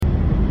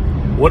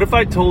What if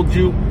I told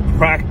you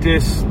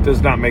practice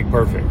does not make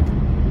perfect?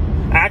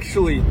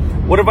 Actually,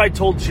 what if I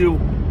told you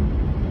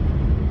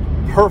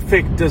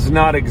perfect does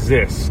not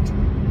exist?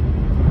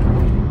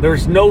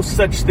 There's no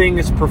such thing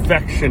as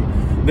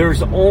perfection.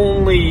 There's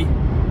only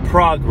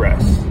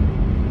progress.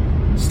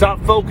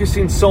 Stop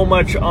focusing so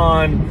much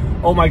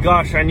on, oh my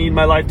gosh, I need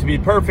my life to be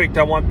perfect.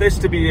 I want this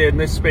to be in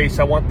this space.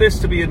 I want this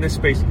to be in this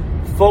space.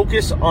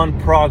 Focus on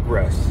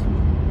progress.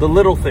 The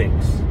little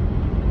things.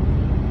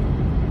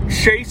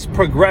 Chase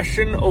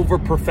progression over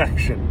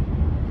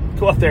perfection.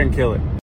 Go out there and kill it.